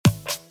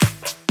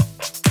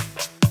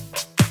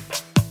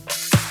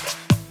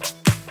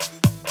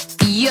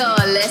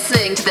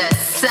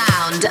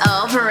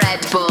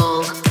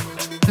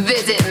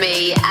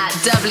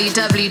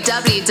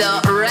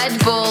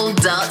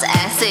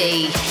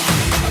www.redbull.se.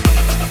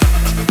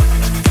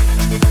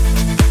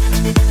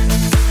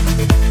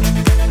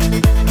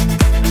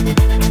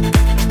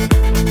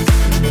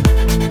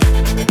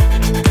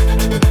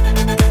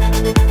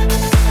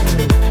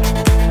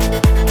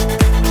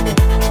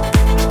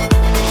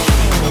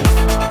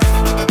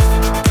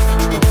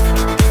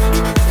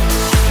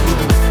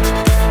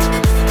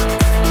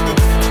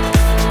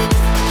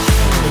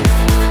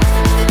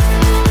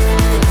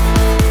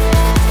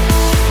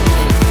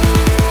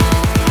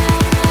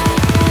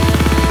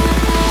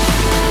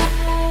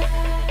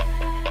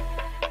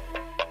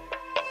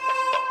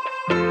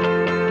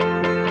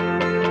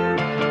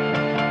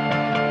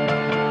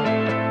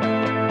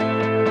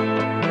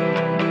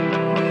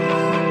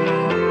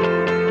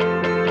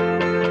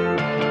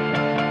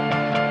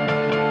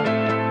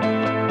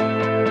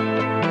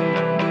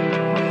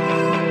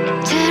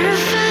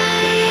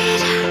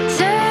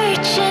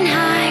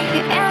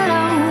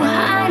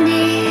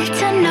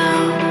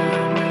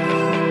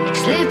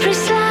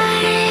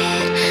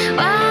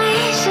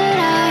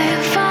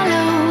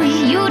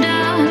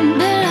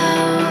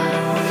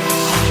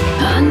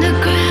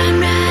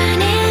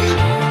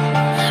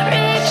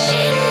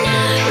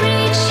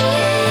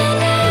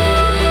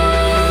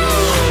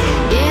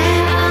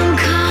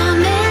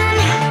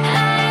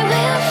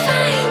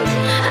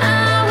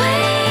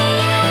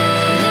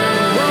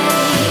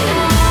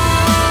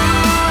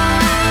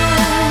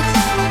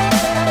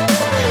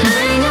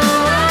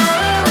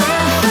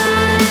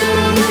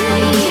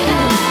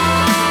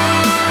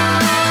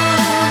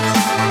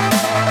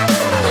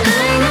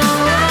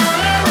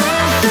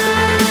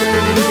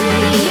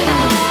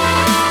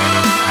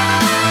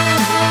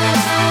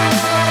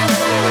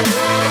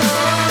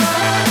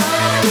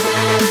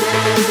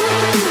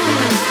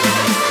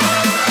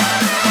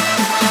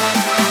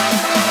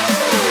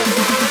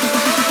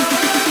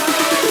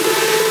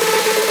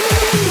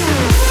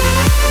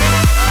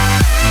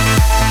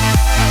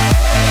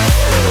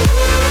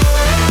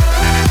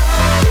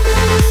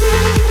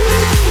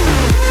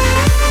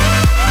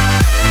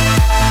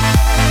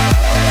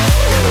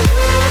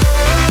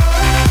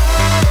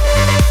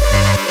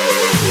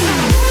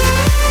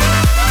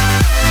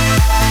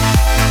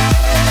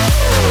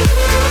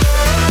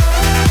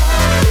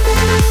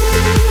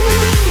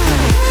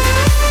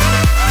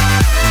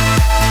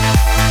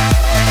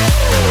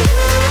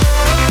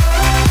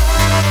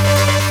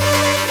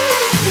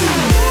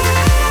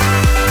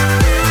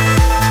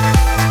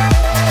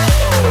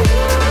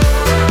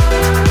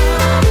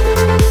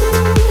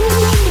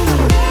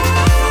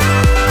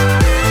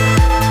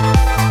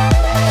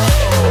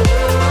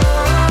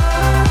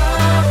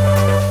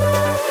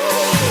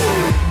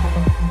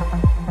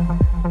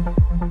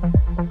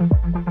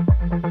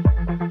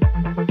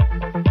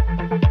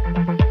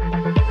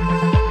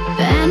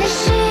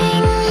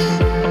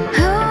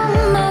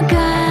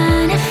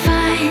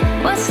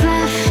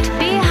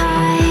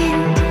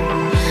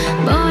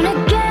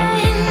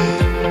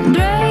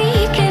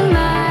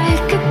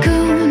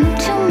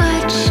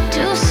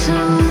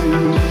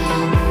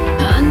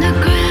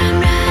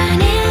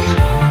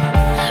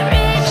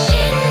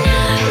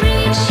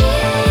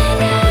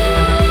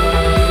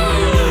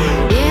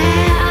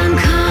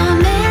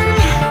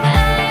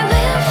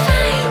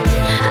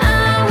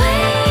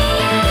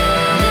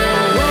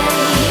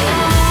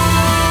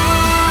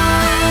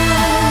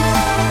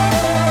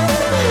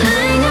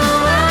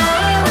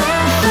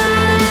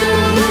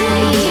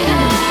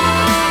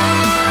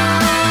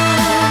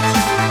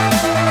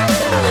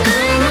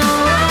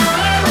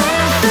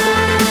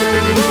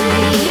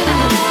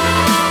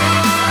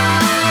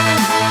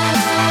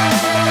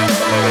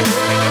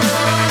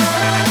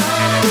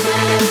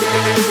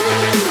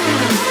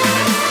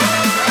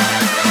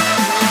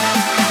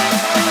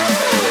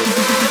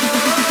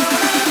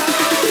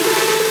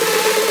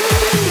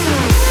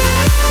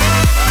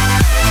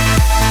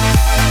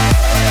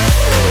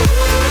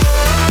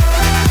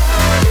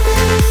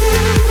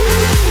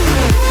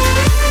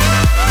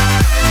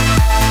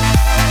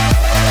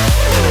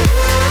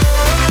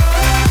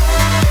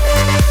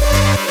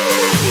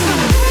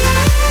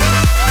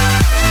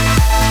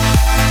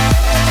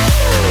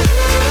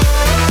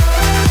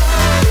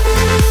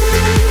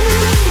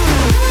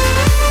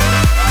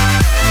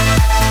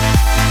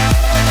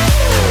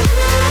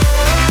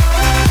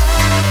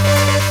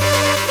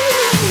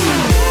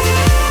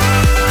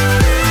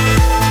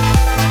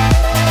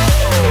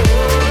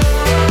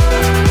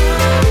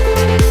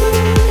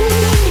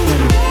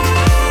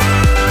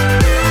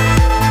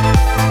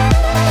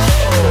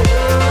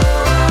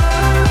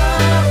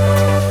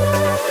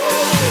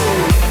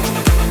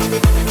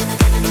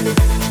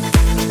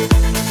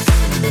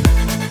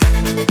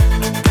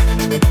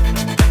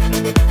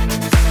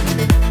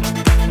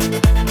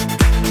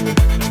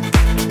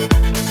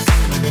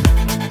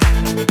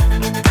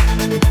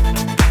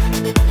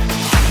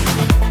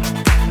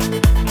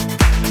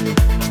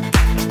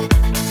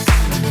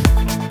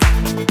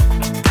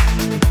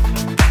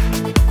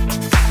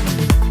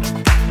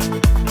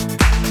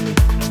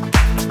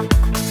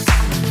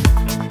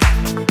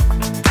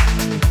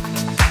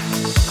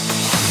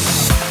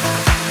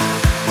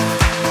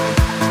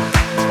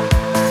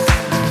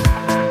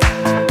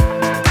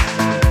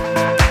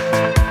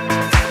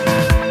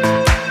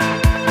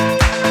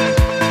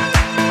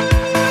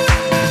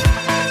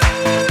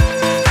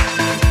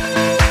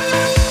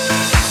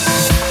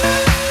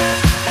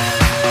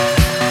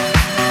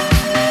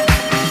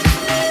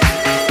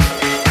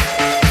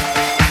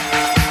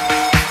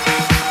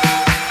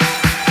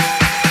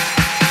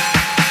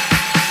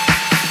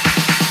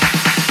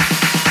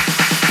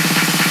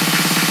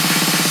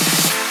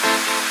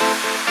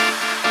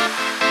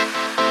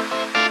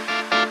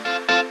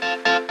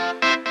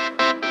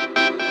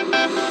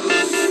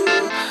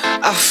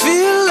 I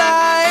feel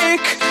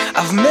like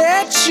I've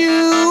met you.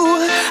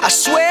 I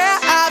swear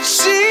I've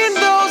seen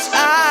those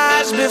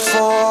eyes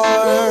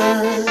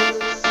before.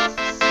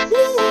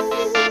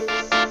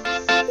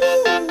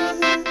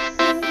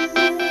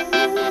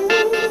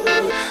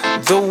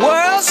 The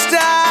world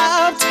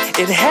stopped,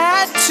 it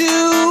had to.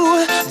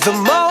 The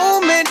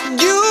moment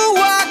you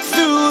walked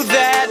through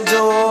that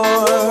door.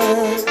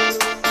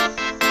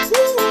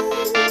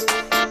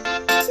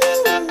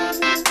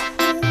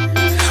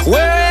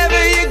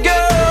 Wherever you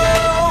go,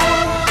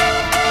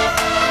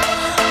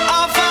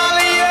 I'll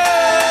follow you.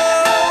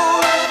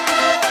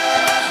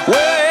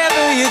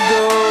 Wherever you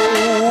go,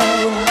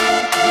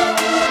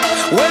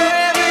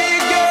 wherever you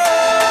go.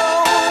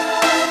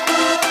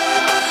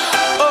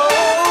 Oh,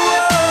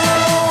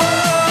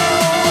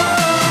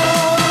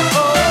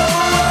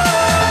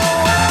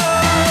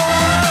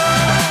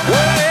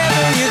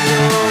 wherever you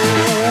go,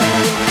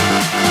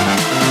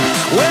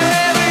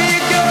 wherever you go. Wherever you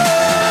go.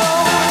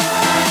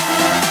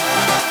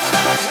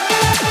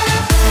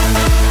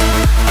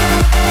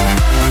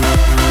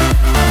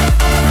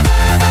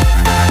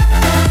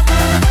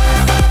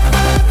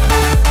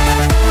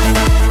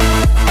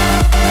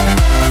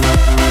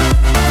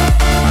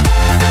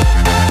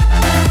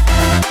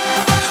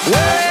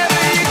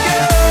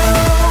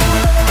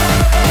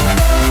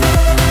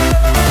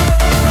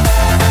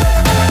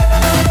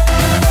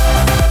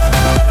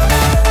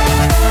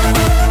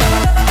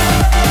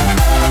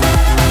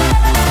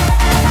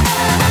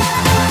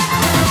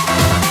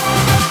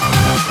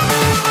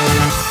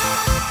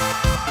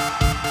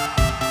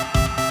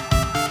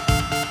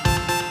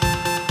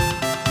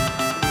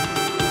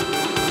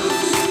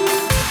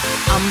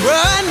 I'm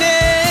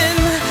running,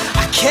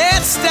 I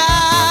can't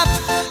stop.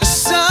 The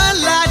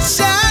sunlight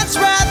shines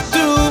right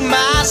through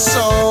my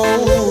soul.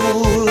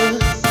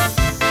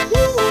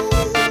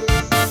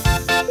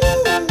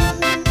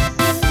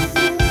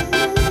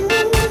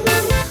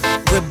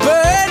 We're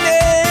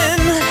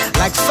burning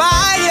like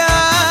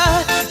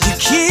fire. You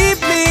keep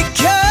me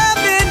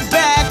coming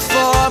back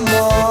for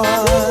more.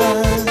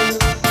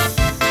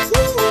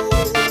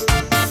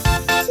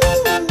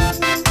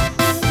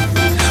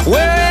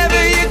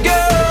 Wherever you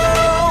go,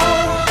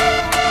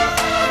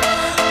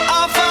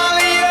 I'll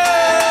follow you.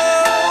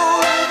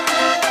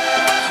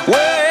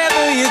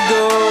 Wherever you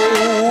go,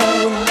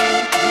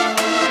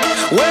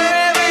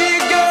 wherever you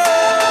go.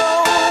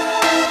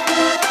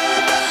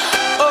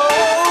 Oh,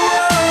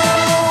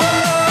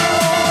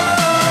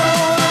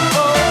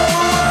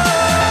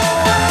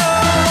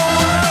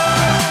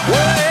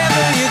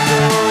 wherever you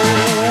go,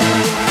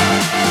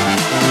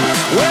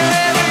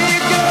 wherever you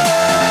go.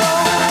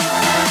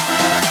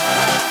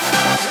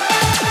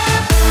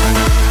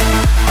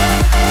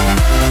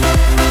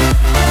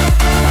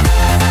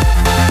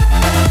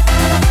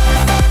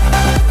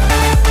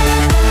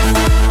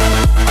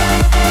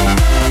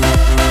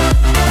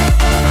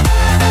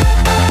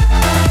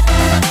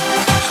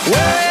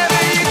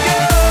 Wherever you go,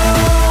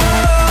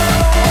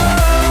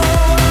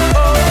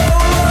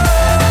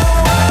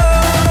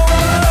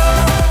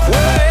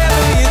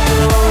 wherever you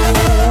go,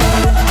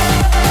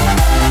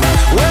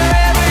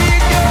 wherever you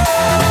go.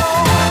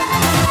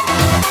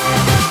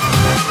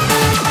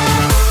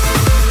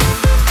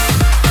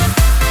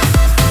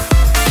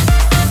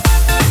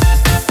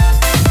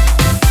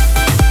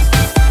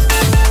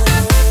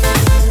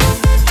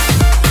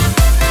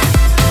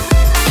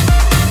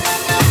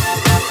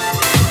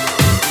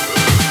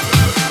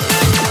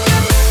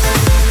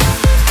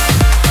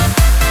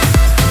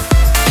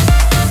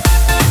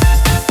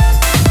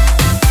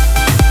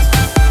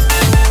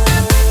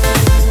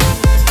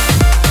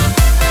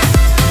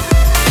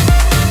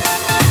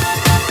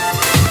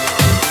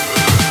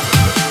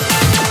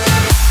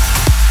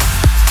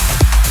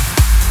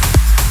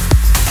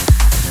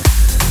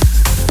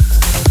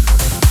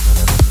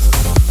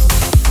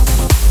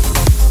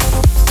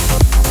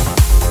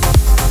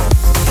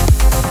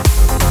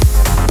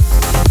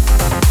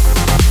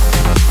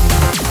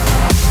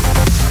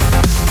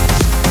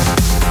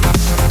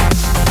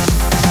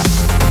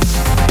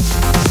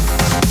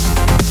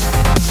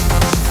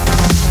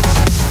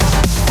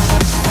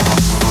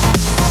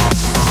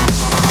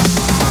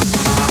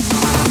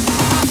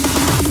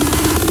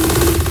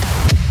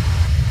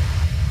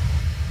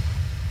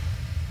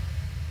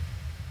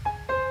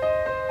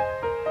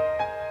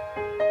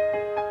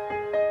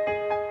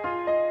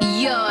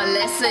 You're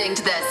listening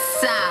to the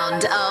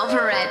sound of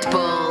Red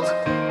Bull.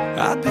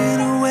 I've been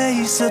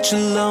away such a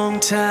long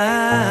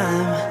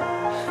time,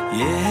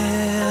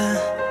 yeah.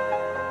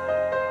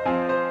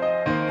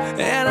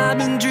 And I've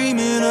been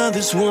dreaming of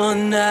this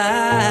one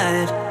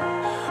night.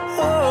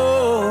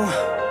 Oh,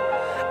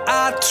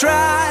 I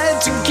tried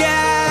to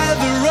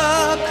gather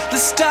up the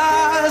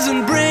stars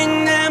and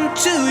bring them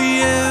to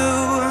you.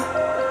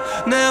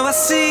 Now I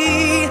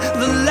see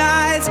the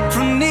lights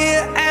from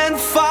near and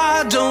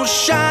far don't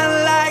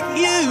shine like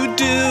you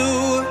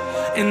do.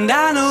 And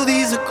I know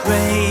these are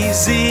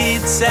crazy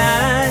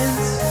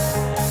times,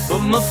 but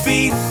my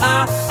feet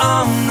are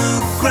on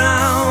the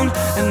ground,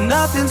 and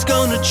nothing's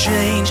gonna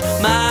change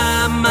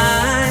my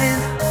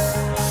mind.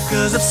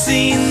 'Cause 'Cause I've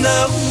seen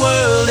the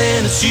world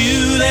and it's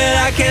you that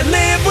I can't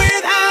live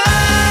without.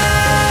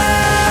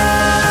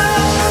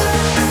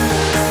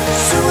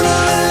 Sooner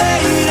or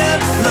later,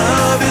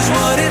 love is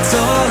what it's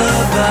all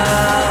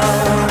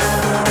about.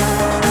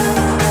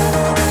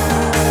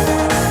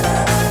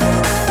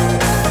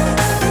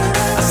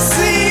 I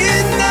see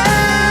it now.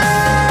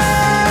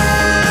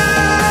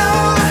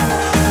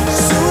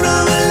 Sooner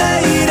or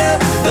later,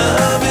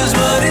 love is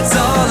what it's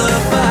all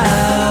about.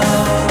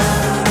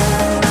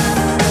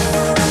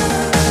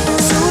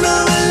 Sooner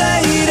or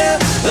later,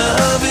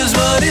 love is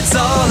what it's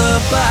all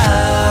about.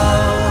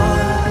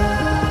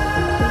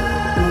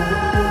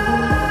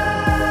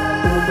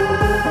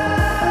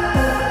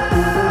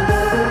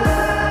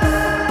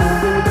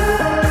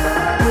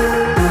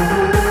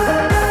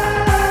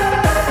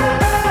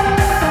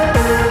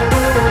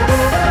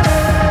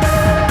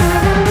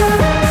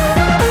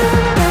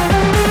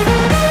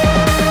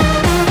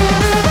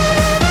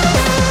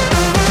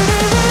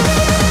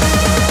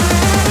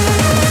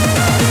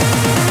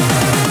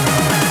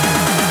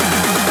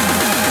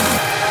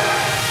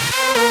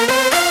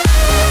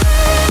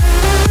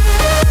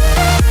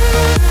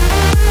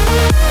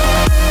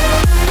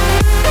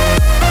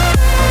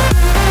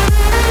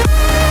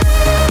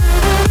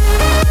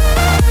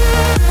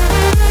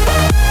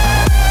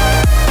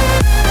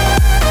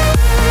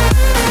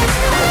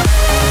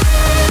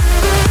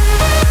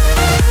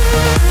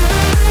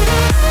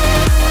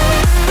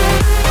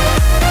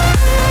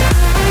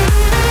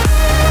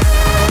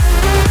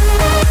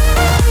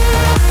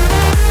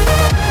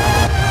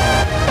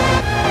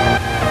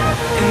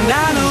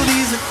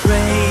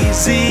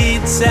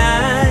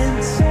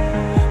 Times,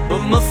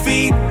 but my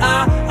feet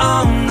are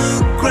on the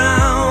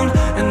ground,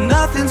 and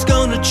nothing's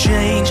gonna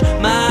change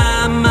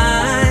my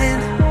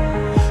mind.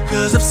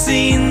 'Cause I've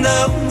seen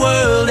the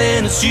world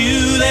and it's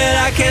you that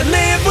I can't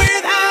live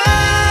without.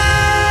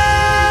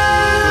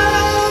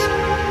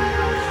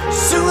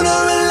 Sooner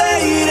or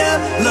later,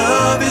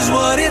 love is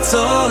what it's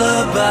all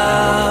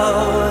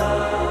about.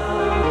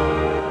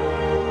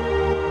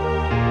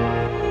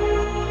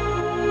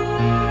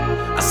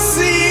 I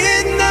see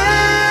it now.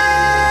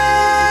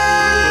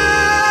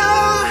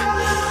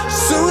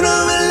 Sooner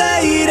or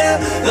later,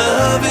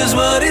 love is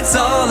what it's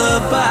all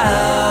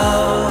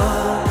about.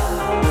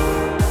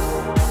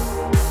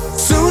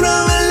 Sooner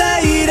or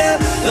later,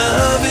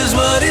 love is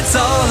what it's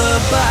all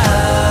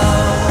about.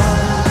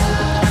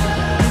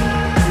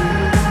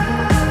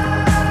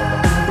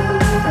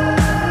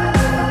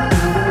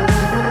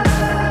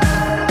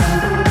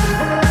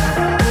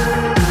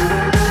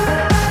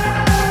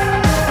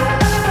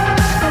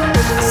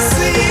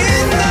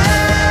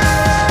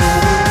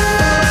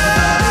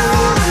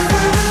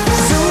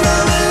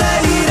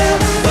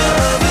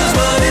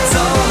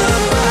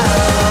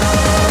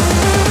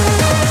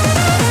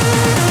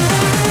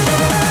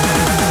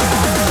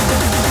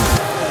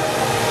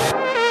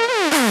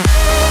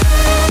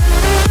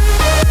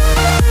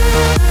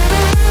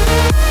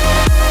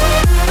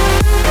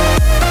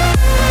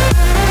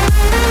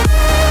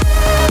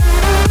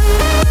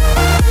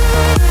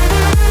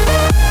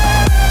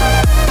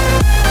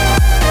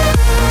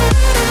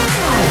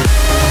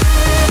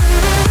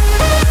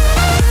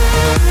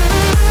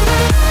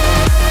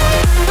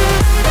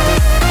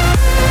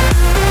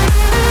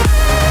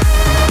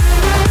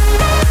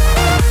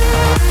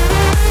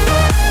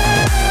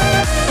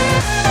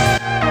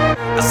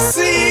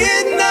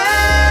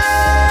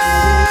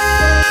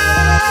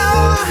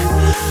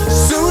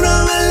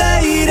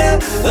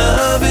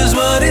 Love is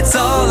what it's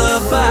all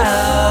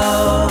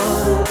about.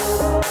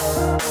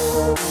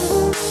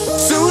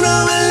 Sooner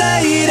or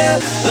later,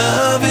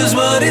 love is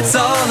what it's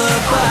all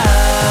about.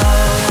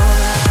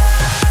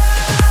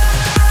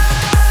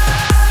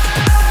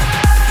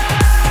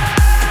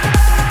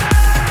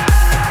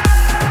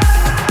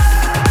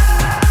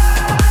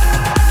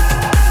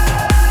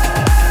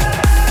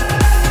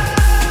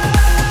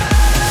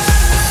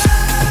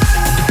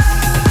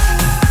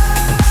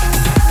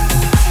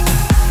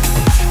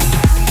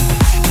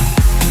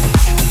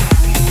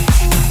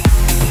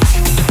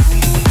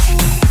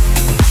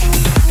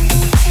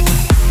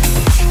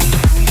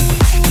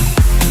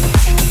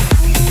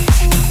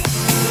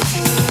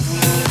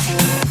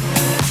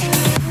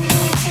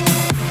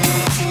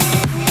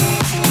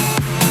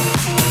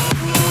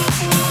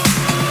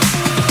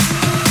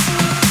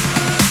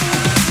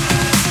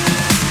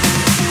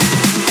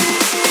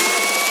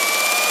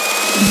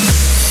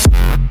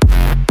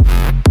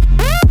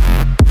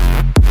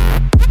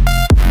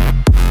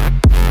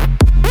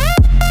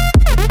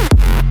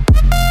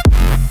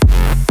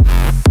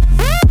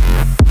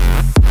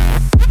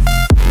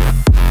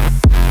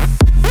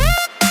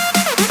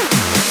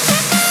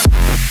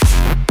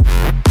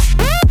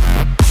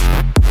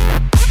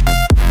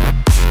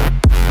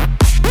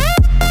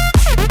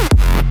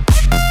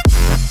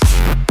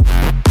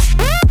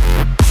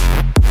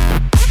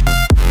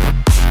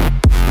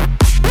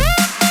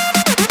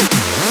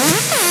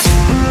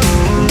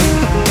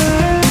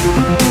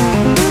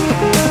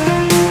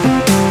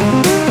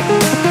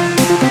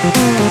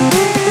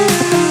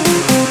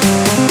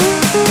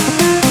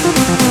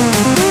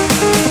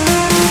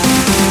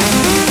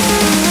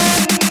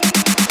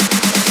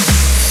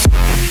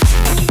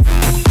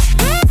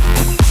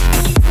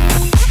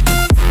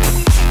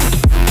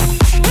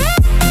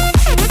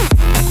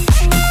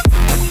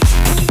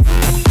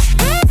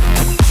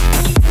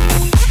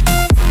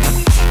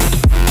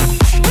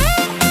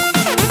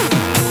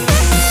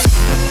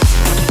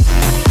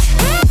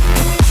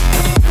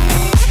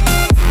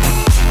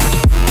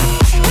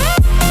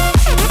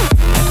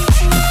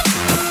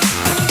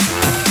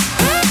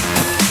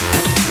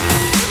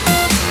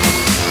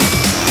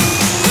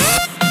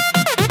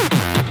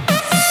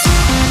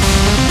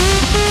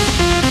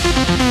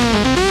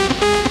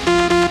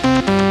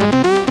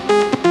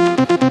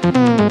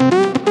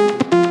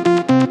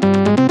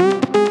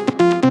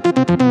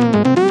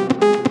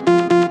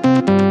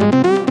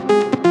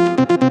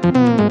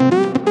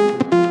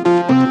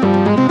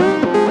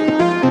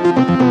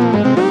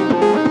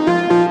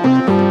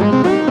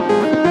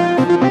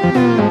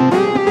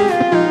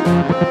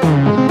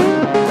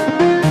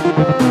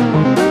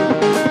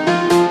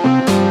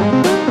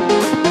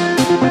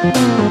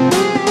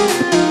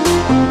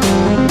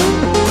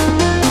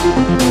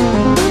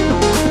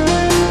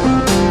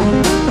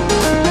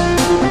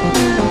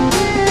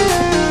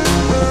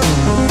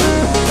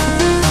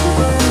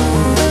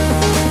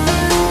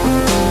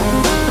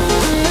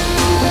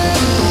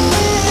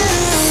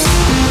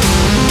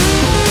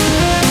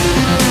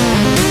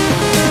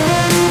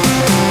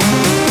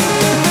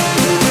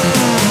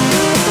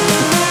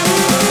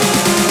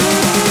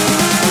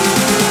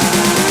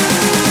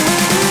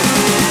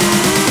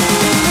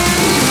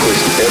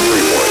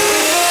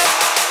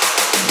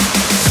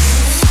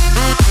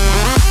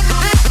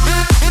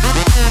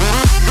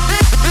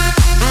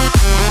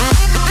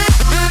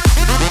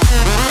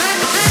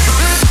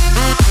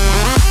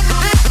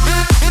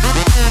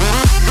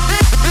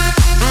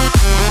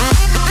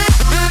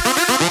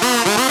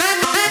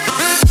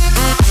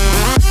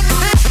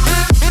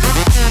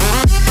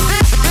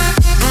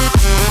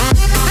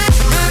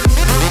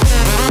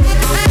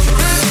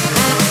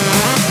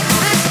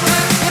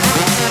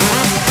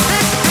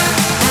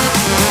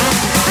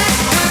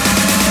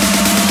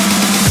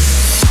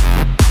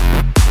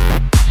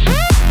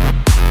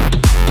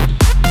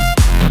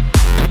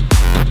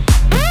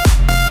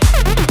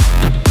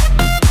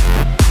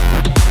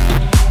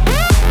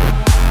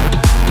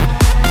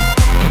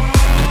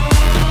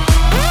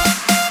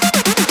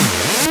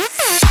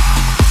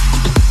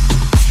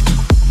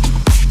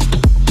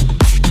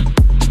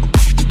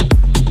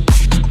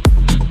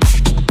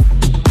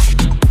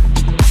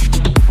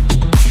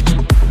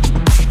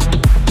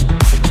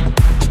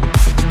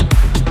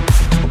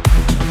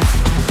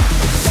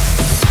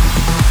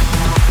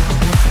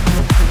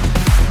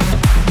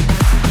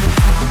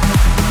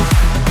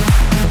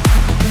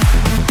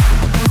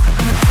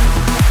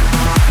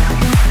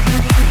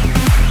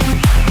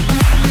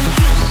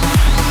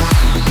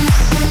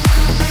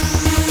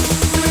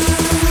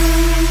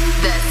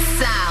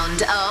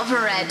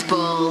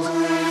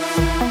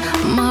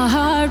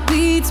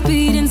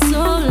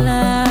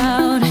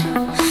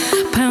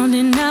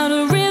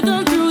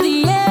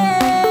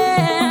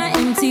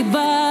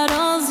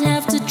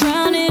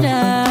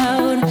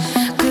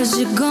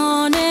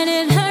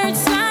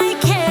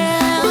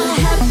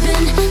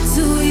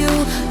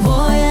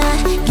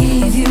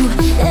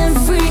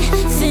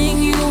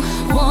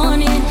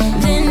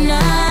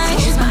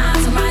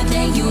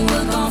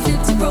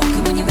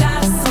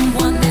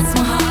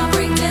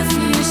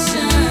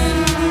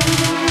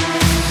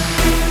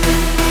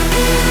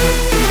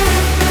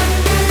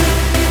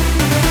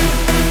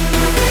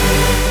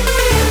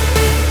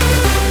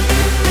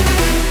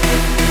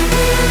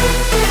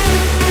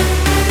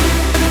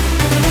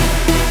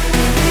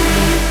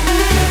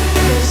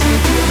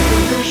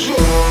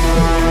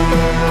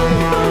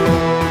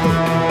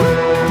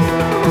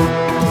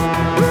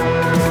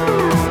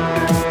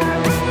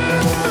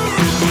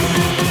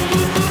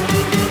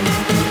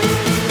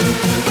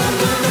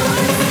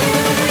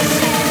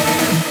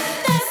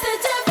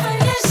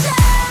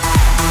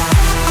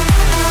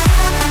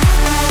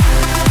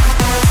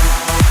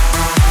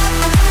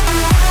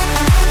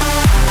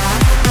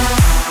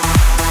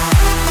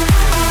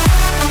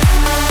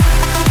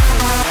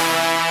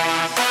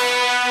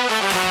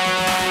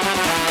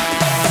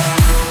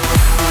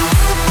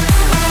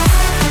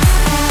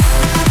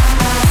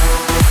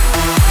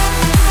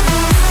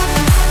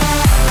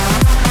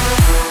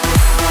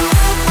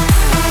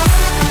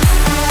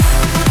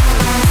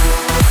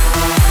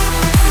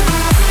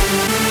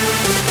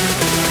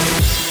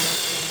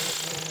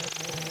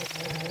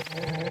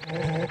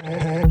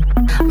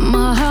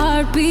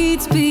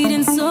 beats beat.